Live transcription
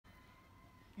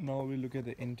Now we look at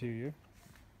the interior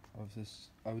of this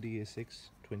Audi A6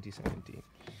 2017.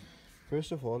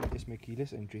 First of all, इसमें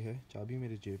keyless entry है, चाबी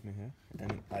मेरे जेब में है,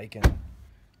 and I can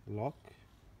lock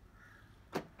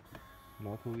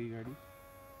होगी गाड़ी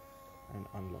and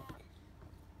unlock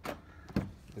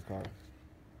the car.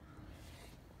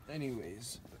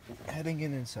 Anyways, heading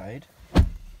inside.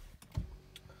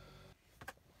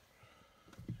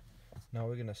 Now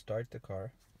we're gonna start the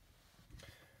car.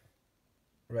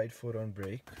 Right foot on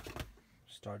brake,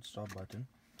 start stop button,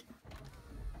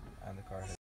 and the car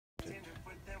has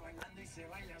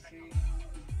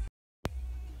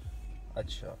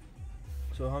अच्छा,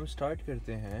 so हम start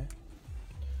करते हैं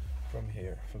from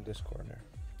here, from this corner.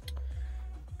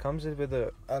 Comes with a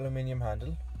aluminium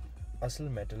handle, असल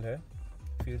metal है,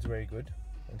 feels very good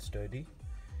and sturdy.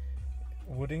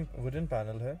 Wooden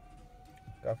panel है,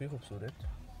 काफ़ी खूबसूरत.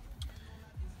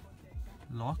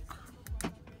 Lock,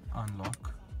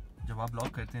 unlock. जब आप लॉक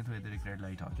करते हैं तो इधर एक रेड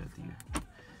लाइट आ जाती है.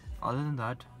 Other than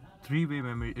that, two-way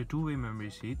memory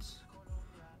seats.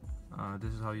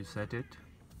 This is how you set it.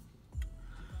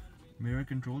 Mirror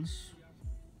controls.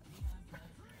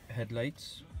 Headlights.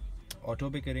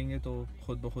 Auto पे करेंगे तो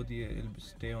खुद ब खुद ये it'll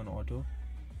stay on auto.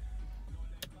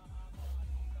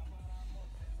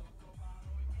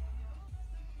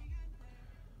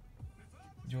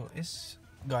 जो इस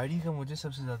गाड़ी का मुझे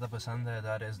सबसे ज़्यादा पसंद है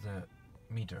that is the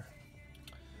meter.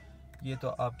 ये तो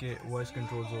आपके वॉइस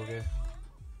कंट्रोल्स हो गए,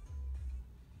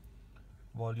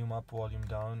 वॉल्यूम अप वॉल्यूम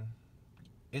डाउन.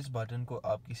 इस बटन को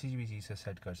आप किसी भी चीज़ से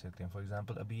सेट कर सकते हैं. फॉर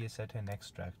एग्जांपल अभी ये सेट है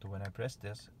नेक्स्ट ट्रैक, तो व्हेन आई प्रेस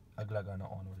दिस अगला गाना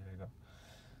ऑन हो जाएगा.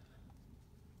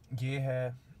 ये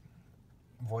है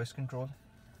voice control.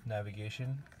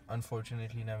 Navigation,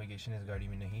 unfortunately navigation इस गाड़ी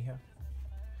में नहीं है.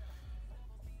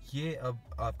 ये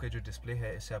अब आपका जो डिस्प्ले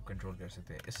है इससे आप कंट्रोल कर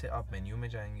सकते हैं. इससे आप मेन्यू में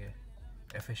जाएंगे,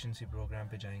 एफिशिएंसी प्रोग्राम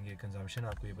पे जाएंगे, कंजम्पशन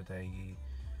आपको ये बताएगी,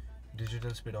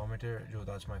 डिजिटल स्पीडोमीटर जो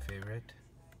that's my favourite,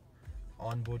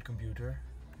 on board computer.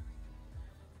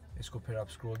 इसको फिर आप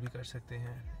स्क्रॉल भी कर सकते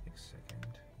हैं. एक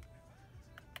second.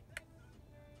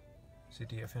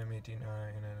 City FM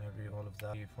 89 and every all of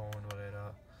that, phone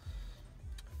वगैरह.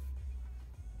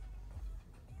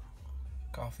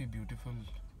 काफ़ी ब्यूटीफुल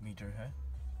मीटर है.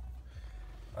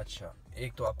 अच्छा,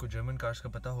 एक तो आपको जर्मन कार्स का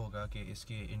पता होगा कि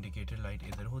इसकी इंडिकेटर लाइट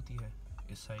इधर होती है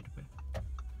इस साइड पे,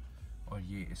 और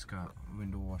ये इसका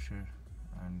विंडो वॉशर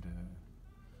एंड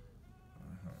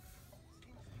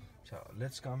अच्छा.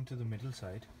 Let's come to the middle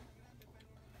side.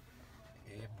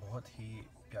 ये बहुत ही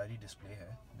प्यारी डिस्प्ले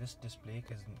है. This display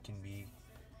can be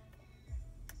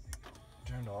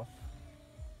turn off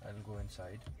and go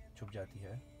inside. छुप जाती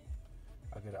है.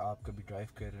 अगर आप कभी ड्राइव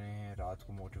कर रहे हैं रात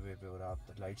को मोटरवे पे और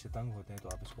आप लाइट से तंग होते हैं तो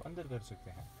आप इसको अंदर कर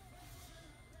सकते हैं.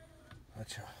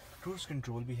 अच्छा, क्रूज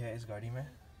कंट्रोल भी है इस गाड़ी में,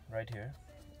 राइट हियर.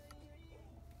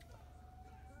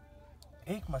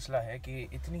 एक मसला है कि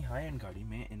इतनी हाई एंड गाड़ी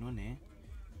में इन्होंने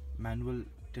manual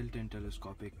tilt and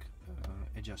telescopic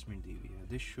adjustment दी हुई है.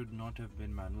 This should not have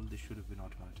been manual, this should have been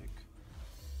automatic.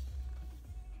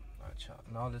 अच्छा,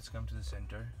 now let's come to the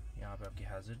centre. यहाँ पे आपकी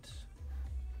हैजर्ड्स,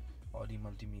 ऑडी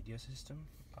मल्टीमीडिया सिस्टम,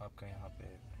 आपका यहाँ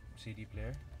पे CD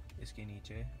प्लेयर. इसके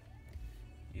नीचे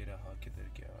ये रहा, किधर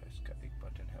गया, इसका एक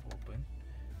बटन है ओपन,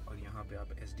 और यहाँ पे आप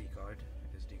SD कार्ड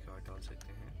डाल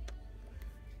सकते हैं.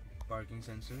 Parking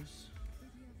sensors,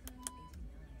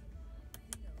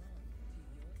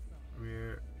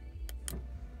 rear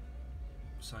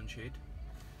sunshade,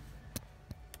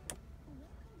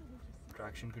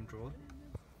 traction control,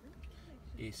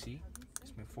 AC.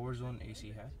 इसमें 4 जोन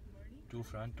AC है, 2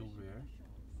 फ्रंट 2 रियर.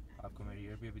 आपको मैं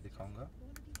रियर भी अभी दिखाऊंगा.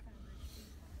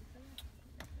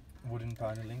 Wooden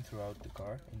panelling through out the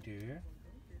car interior.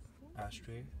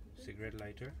 Ashtray, cigarette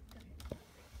lighter,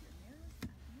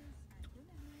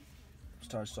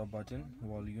 start stop button,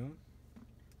 volume,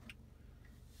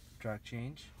 track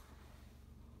change,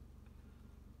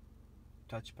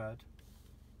 touch pad,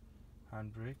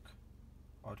 hand brake,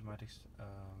 automatic.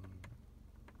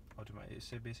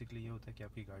 इससे basically ये होता है कि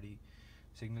आपकी गाड़ी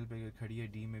सिग्नल पे अगर खड़ी है,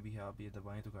 डी में भी है, आप ये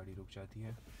दबाएं तो गाड़ी रुक जाती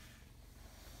है.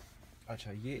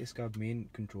 अच्छा, ये इसका मेन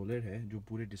कंट्रोलर है जो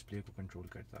पूरे डिस्प्ले को कंट्रोल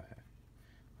करता है.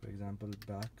 फॉर एग्जांपल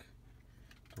बैक,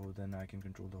 तो then I can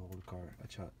control the whole car.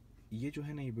 अच्छा, ये जो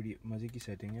है ना, ये बड़ी मज़े की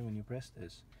सेटिंग है. व्हेन यू प्रेस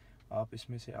दिस, आप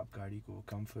इसमें से आप गाड़ी को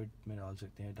कंफर्ट में डाल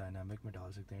सकते हैं, डायनामिक में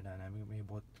डाल सकते हैं. डायनामिक में ये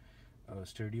बहुत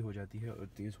स्टर्डी हो जाती है और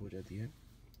तेज़ हो जाती है.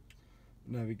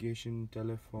 Navigation,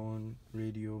 telephone,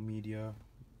 radio, media,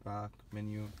 back,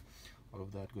 menu, all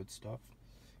of that good stuff.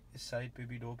 इस साइड पे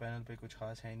भी डोर पैनल पे कुछ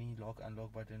खास है नहीं. लॉक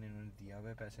अनलॉक बटन इन्होंने दिया हुआ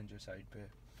है पैसेंजर साइड पे.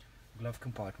 ग्लव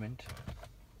कंपार्टमेंट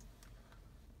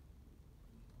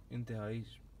इंतहाई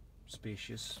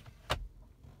स्पेशियस.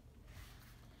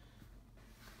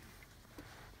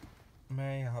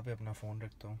 मैं यहाँ पे अपना फ़ोन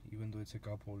रखता हूँ, even though it's a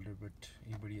cup holder, but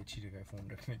ये बड़ी अच्छी जगह है फ़ोन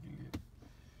रखने के लिए।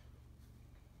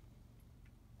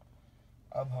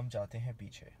 अब हम जाते हैं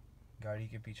पीछे, गाड़ी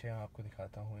के पीछे आपको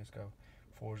दिखाता हूँ इसका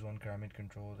 4-zone climate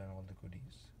control and all the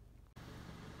goodies.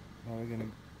 Now we're gonna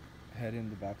head in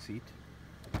the back seat.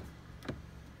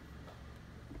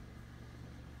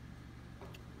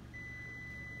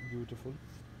 Beautiful.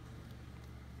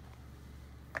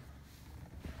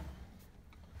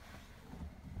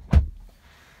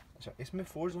 अच्छा, इसमें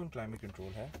 4-zone climate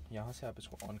control है, यहाँ से आप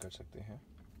इसको ऑन कर सकते हैं.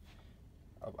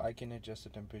 अब I can adjust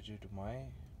the temperature to my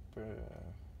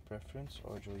preference,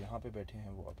 और जो यहाँ पे बैठे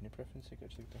हैं वो अपनी preference से कर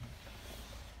सकते हैं.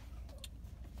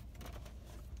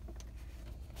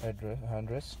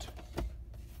 Handrest,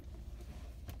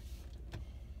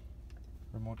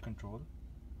 remote control.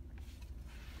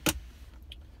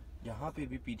 यहाँ पे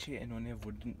भी पीछे इन्होंने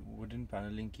wooden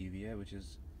paneling की हुई है, which is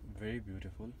very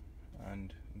beautiful,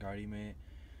 and गाड़ी में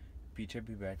पीछे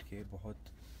भी बैठ के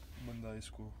बहुत बंदा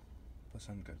इसको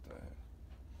पसंद करता है.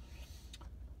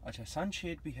 अच्छा,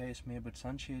 सनशेड भी है इसमें, but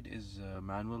sunshade is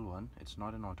manual one, it's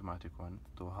not an automatic one,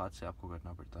 तो हाथ से आपको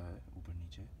करना पड़ता है ऊपर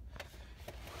नीचे.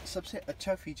 सबसे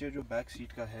अच्छा फीचर जो बैक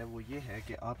सीट का है वो ये है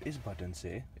कि आप इस बटन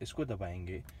से इसको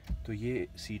दबाएंगे तो ये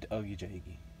सीट आगे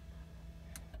जाएगी.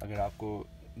 अगर आपको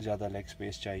ज़्यादा लेग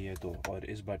स्पेस चाहिए तो, और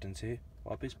इस बटन से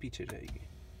वापस पीछे जाएगी.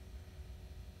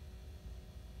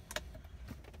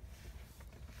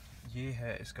 ये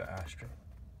है इसका एस्ट्रे,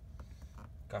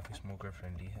 काफ़ी स्मोकर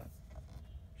फ्रेंडली है,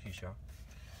 शीशा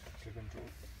के control.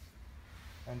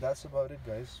 And that's about it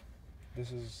guys.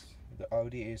 This is the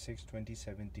Audi A6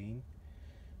 2017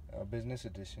 business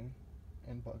edition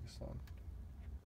in Pakistan.